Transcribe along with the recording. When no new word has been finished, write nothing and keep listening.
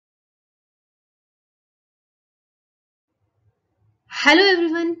Hello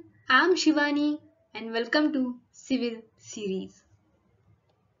everyone, I'm Shivani and welcome to Civil series.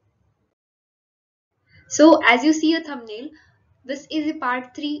 So as you see a thumbnail, this is a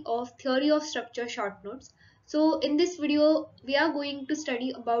part 3 of Theory of Structure short notes. So in this video, we are going to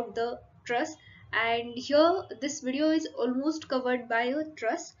study about the truss, and here this video is almost covered by a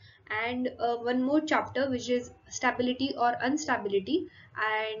truss and one more chapter which is stability or instability,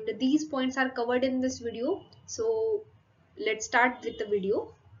 and these points are covered in this video. So let's start with the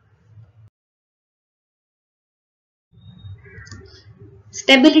video.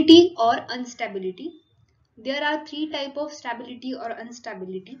 Stability or instability. There are three types of stability or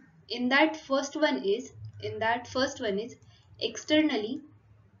instability. In that first one is externally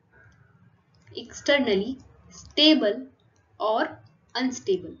stable or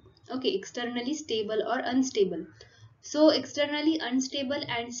unstable. Okay, externally stable or unstable. So externally unstable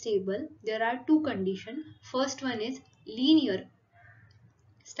and stable, there are two conditions. First one is linear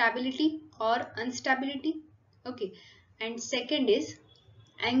stability or instability. Okay, and second is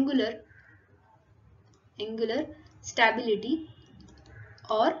angular stability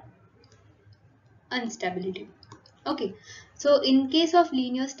or instability. Okay, so in case of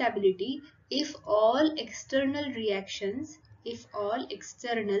linear stability, if all external reactions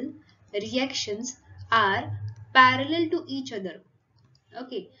are parallel to each other,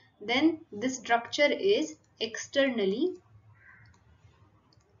 okay, then this structure is externally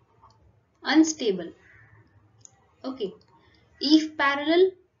unstable. Okay, if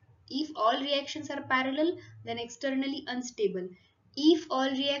parallel, if all reactions are parallel, then externally unstable. If all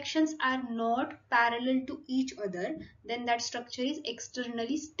reactions are not parallel to each other, then that structure is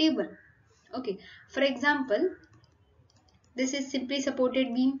externally stable. Okay, for example, this is simply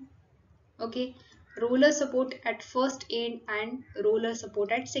supported beam. Okay, roller support at first end and roller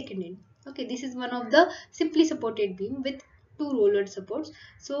support at second end. Okay, this is one of the simply supported beam with two roller supports.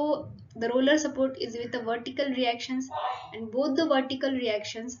 So the roller support is with the vertical reactions, and both the vertical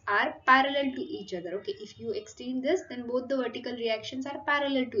reactions are parallel to each other. Okay, if you extend this, then both the vertical reactions are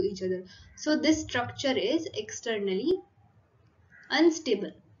parallel to each other. So this structure is externally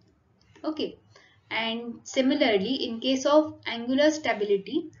unstable. Okay, and similarly in case of angular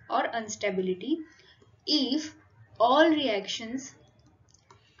stability or instability, if all reactions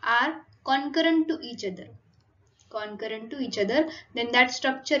are concurrent to each other, then that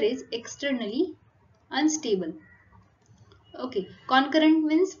structure is externally unstable. Okay, concurrent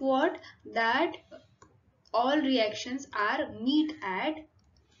means what? That all reactions are meet at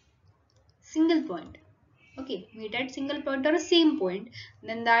single point. Okay, meet at single point or same point,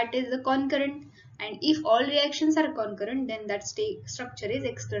 then that is the concurrent. And if all reactions are concurrent, then that structure is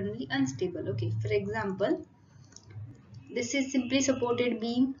externally unstable. Okay, for example, this is simply supported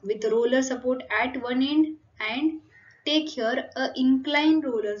beam with roller support at one end, and take here a inclined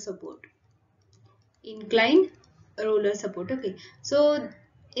roller support. Okay, so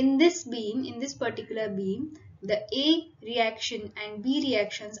in this particular beam, the A reaction and B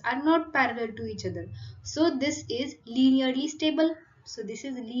reactions are not parallel to each other, so this is linearly stable.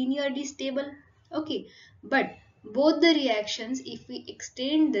 Okay, but both the reactions, if we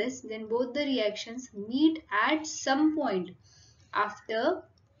extend this, then both the reactions meet at some point. After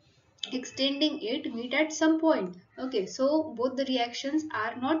extending it, meet at some point. Okay, so both the reactions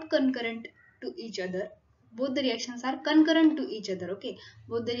are not concurrent to each other, both the reactions are concurrent to each other. Okay,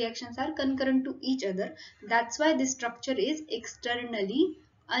 both the reactions are concurrent to each other. That's why this structure is externally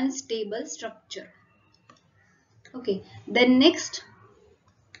unstable structure. Okay, then next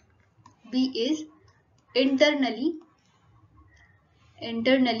B is internally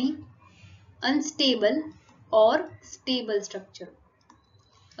unstable or stable structure.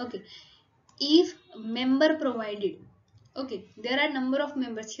 Okay, if member provided, okay, there are number of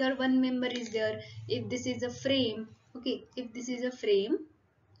members here, one member is there. If this is a frame, okay, if this is a frame,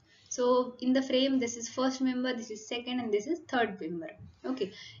 so in the frame, this is first member, this is second, and this is third member.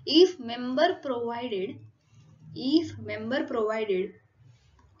 Okay, if member provided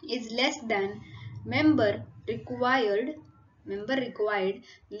is less than member required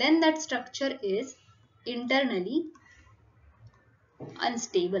then that structure is internally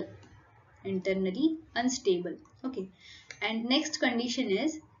unstable. Okay, and next condition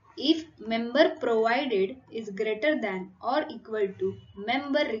is if member provided is greater than or equal to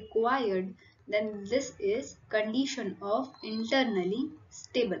member required, then this is condition of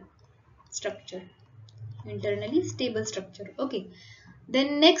structure internally stable structure. Okay,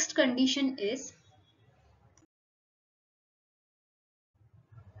 then next condition is,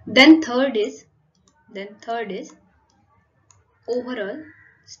 then third is overall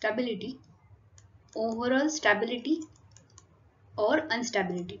stability or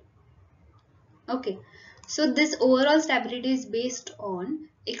instability. Okay, so this overall stability is based on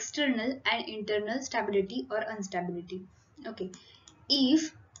external and internal stability or instability. Okay,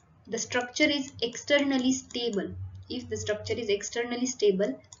 if the structure is externally stable, if the structure is externally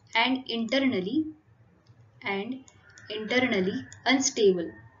stable and internally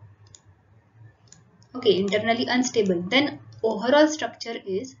unstable, okay, internally unstable, then overall structure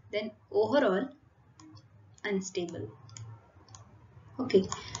is overall unstable. Okay,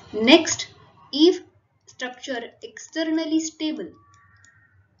 next, if structure externally stable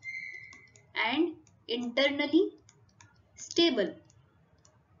and internally stable,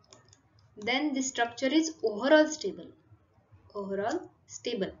 then the structure is overall stable. Overall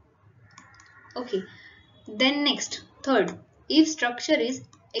stable. Okay, then next, third, if structure is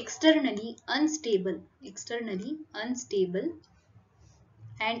externally unstable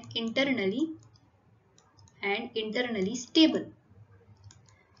and internally stable,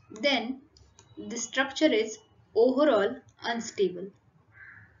 then the structure is overall unstable.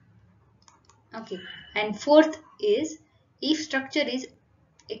 Okay, and fourth is if structure is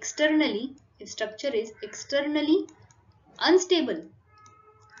externally unstable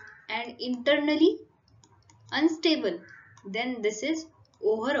and internally unstable, then this is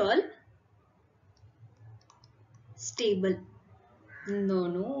overall stable.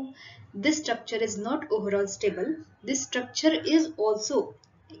 No, this structure is not overall stable. This structure is also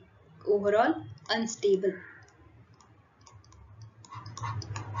overall unstable.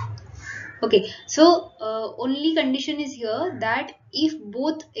 Okay, so only condition is here that if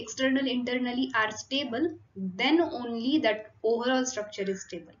both external internally are stable, then only that overall structure is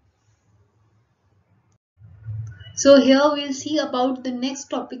stable. So here we'll see about the next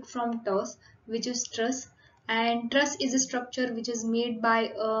topic from TOS, which is truss. And truss is a structure which is made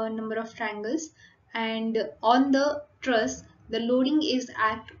by a number of triangles, and on the truss the loading is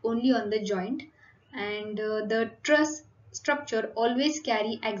act only on the joint, and the truss structure always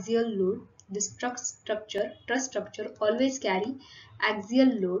carry axial load. This truss structure always carry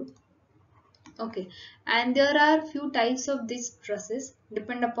axial load. Okay, and there are few types of these trusses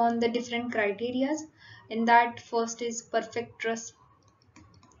depend upon the different criterias. In that, first is perfect truss.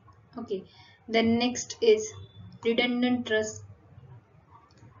 Okay, then next is redundant truss,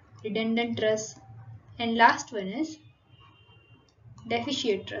 and last one is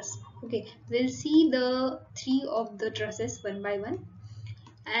deficient truss. Okay, we'll see the three of the trusses one by one,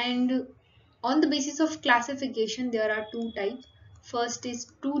 and on the basis of classification there are two types. First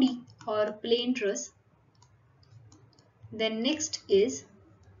is 2D or plain truss, then next is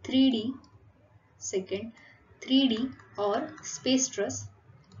 3D, second 3D or space truss.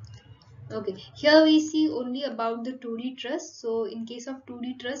 Okay, here we see only about the 2D truss. So in case of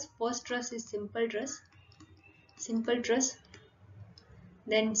 2D truss, first truss is simple truss,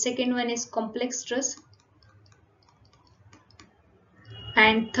 then second one is complex truss,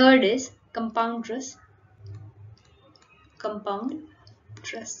 and third is compound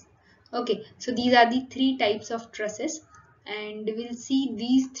truss. Okay, so these are the three types of trusses, and we'll see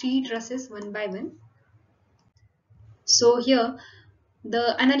these three trusses one by one. So here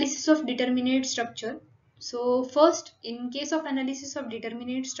the analysis of determinate structure. So first, in case of analysis of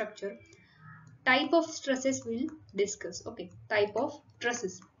determinate structure, type of trusses we'll discuss. Okay, type of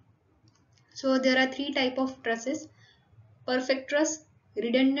trusses. So there are three type of trusses: perfect truss,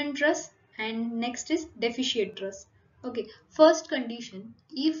 redundant truss, and next is deficient truss. Okay, first condition,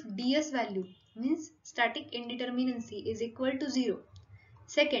 if ds value means static indeterminacy is equal to 0.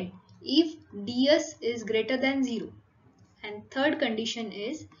 Second, if ds is greater than 0. And third condition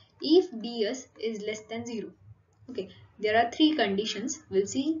is if ds is less than 0. Okay, there are three conditions. We'll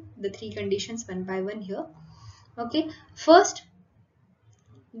see the three conditions one by one here. Okay, first,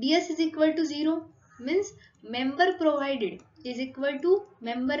 ds is equal to 0 means member provided is equal to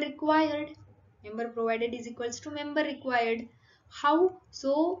member required. Member provided is equals to member required. How?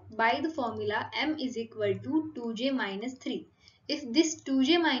 So by the formula m is equal to 2j minus 3. If this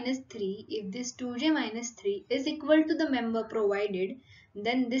 2j minus 3 is equal to the member provided,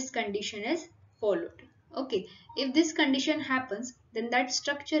 then this condition is followed. Okay, if this condition happens, then that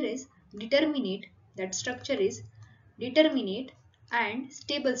structure is determinate. And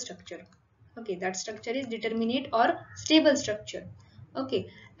stable structure. Okay, that structure is determinate or stable structure. Okay,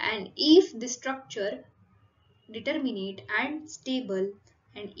 and if the structure determinate and stable,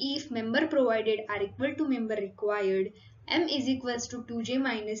 and if member provided are equal to member required, m is equals to 2j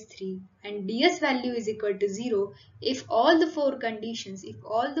minus 3 and ds value is equal to 0 if all the four conditions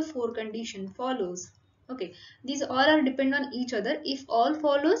follows. Okay, these all are depend on each other. If all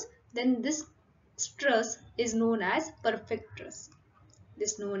follows, then this truss is known as perfect truss.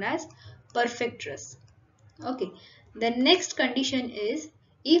 This is known as perfect truss. Okay. The next condition is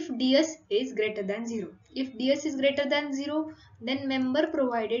if ds is greater than 0. If ds is greater than 0, then member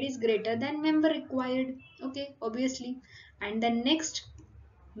provided is greater than member required. Okay, obviously. And the next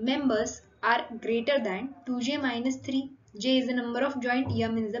members are greater than 2j minus 3. J is the number of joint,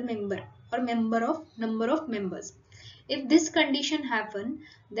 m is the member or number of members. If this condition happen,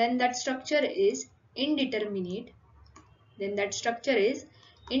 then that structure is indeterminate. Then that structure is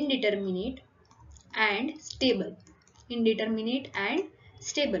indeterminate and stable. Indeterminate and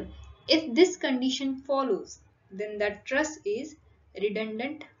stable. If this condition follows, then that truss is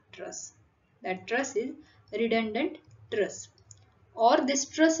redundant truss. That truss is redundant truss. Or this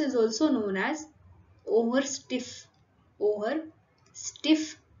truss is also known as over stiff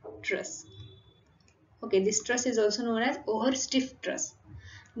truss. Okay, this truss is also known as over stiff truss.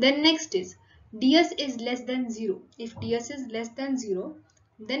 Then next is ds is less than 0. If ds is less than 0,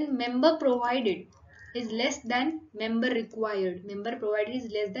 then member provided is less than member required. Member provided is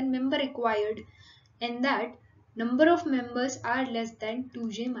less than member required, and that number of members are less than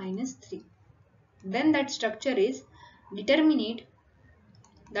 2j minus 3. Then that structure is determinate.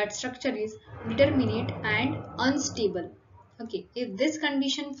 That structure is determinate and unstable. Okay, if this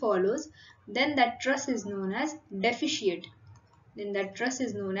condition follows, then that truss is known as deficient. Then that truss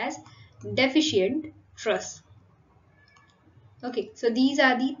is known as deficient truss. Okay, so these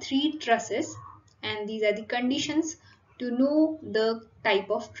are the three trusses and these are the conditions to know the type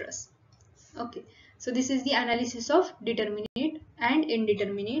of truss. Okay, so this is the analysis of determinate and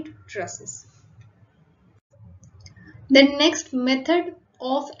indeterminate trusses. The next method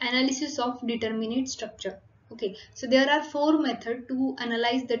of analysis of determinate structure. Okay, so there are four methods to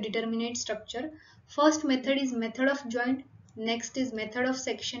analyze the determinate structure. First method is method of joint. Next is method of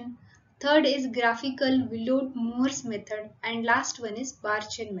section. Third is graphical Willard-Morse method, and last one is bar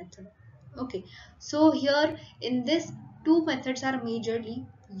chain method. Okay, so here in this two methods are majorly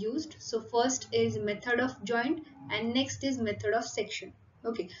used. So first is method of joint and next is method of section.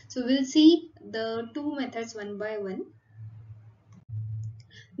 Okay, so we'll see the two methods one by one.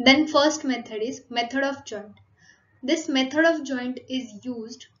 Then first method is method of joint. This method of joint is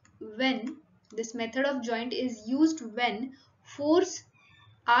used when force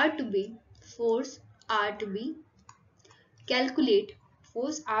are to be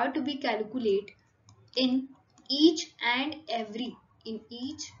calculate in each and every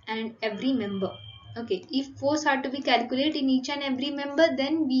member. Okay, if force are to be calculated in each and every member,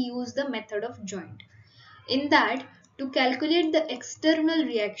 then we use the method of joint. In that, to calculate the external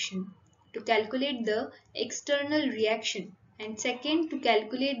reaction, and second to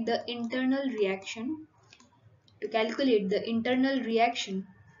calculate the internal reaction,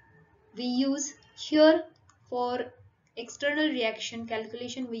 we use here for external reaction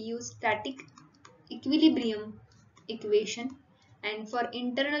calculation we use static equilibrium equation, and for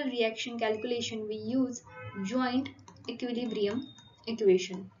internal reaction calculation we use joint equilibrium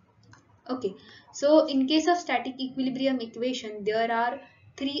equation. Okay, so in case of static equilibrium equation, there are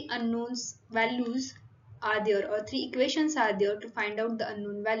three unknowns values are there, or three equations are there to find out the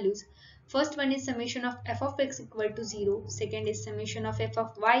unknown values. First one is summation of f of x equal to 0. Second is summation of f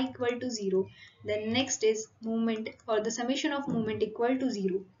of y equal to 0. Then next is moment or the summation of moment equal to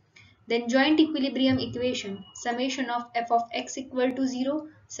 0. Then joint equilibrium equation, summation of f of x equal to 0,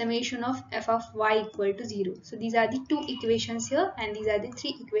 summation of f of y equal to 0. So these are the two equations here and these are the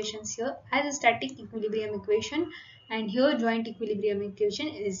three equations here as a static equilibrium equation, and here joint equilibrium equation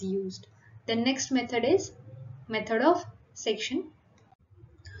is used. The next method is method of section.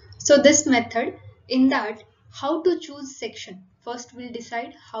 So this method, in that how to choose section. First we'll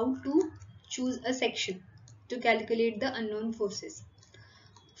decide how to choose a section to calculate the unknown forces.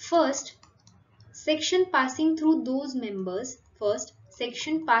 First, section passing through those members. First,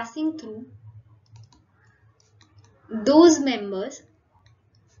 section passing through those member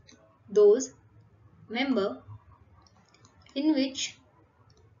in which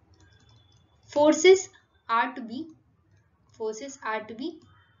forces are to be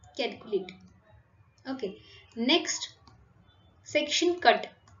calculated. Okay. Next, section cut.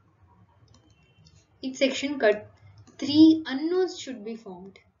 In section cut, three unknowns should be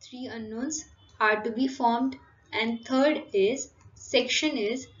formed. Three unknowns are to be formed, and third is section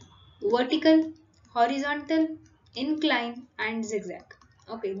is vertical, horizontal, incline and zigzag.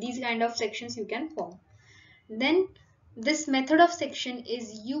 Okay, these kind of sections you can form. Then this method of section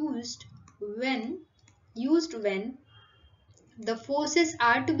is used when the forces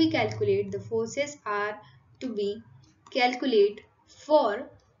are to be calculated. The forces are to be calculated for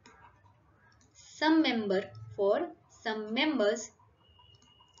some member for some members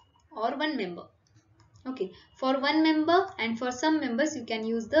or one member. Okay, for one member and for some members you can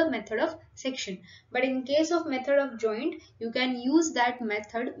use the method of section. But in case of method of joint, you can use that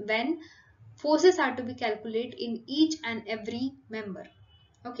method when forces are to be calculated in each and every member.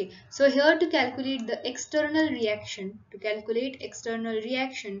 Okay, so here to calculate the external reaction,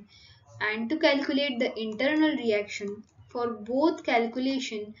 and to calculate the internal reaction, for both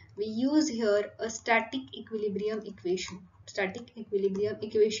calculation we use here a static equilibrium equation.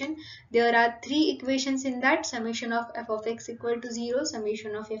 There are three equations in that: summation of f of x equal to 0,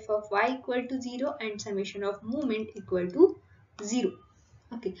 summation of f of y equal to 0, and summation of moment equal to 0.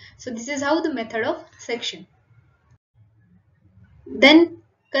 Okay, so this is how the method of section. Then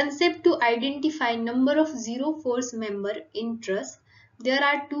concept to identify number of zero force member in truss. There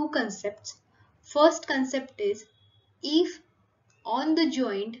are two concepts. First concept is if on the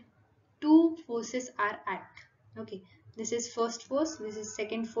joint two forces are act. Okay, this is first force, this is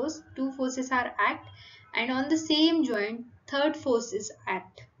second force. Two forces are act, and on the same joint third force is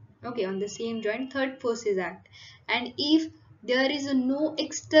act. Okay, on the same joint third force is act. And if there is no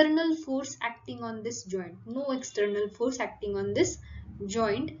external force acting on this joint,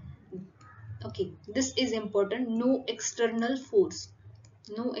 okay, this is important, no external force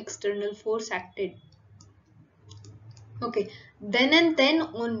acted. Okay, then and then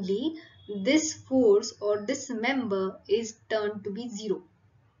only this force or this member is turned to be 0.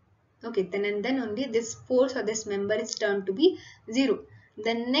 Okay, then and then only this force or this member is turned to be 0.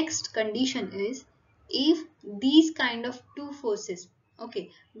 The next condition is if these kind of two forces, okay,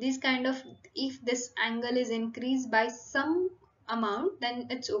 if this angle is increased by some amount, then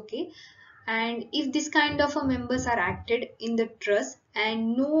it's okay. And if this kind of members are acted in the truss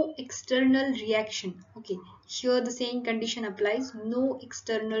and no external reaction, okay, here the same condition applies, no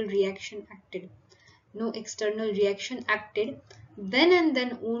external reaction acted, then and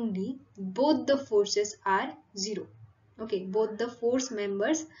then only both the forces are 0. Okay, both the force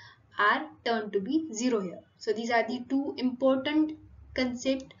members are turned to be 0 here. So these are the two important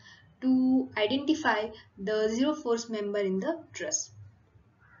concepts to identify the zero force member in the truss.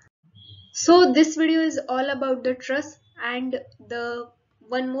 So this video is all about the truss and the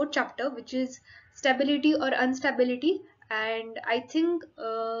one more chapter, which is stability or instability. And I think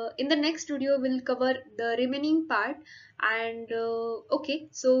in the next video we'll cover the remaining part. And okay,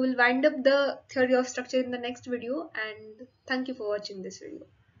 so we'll wind up the theory of structure in the next video. And thank you for watching this video.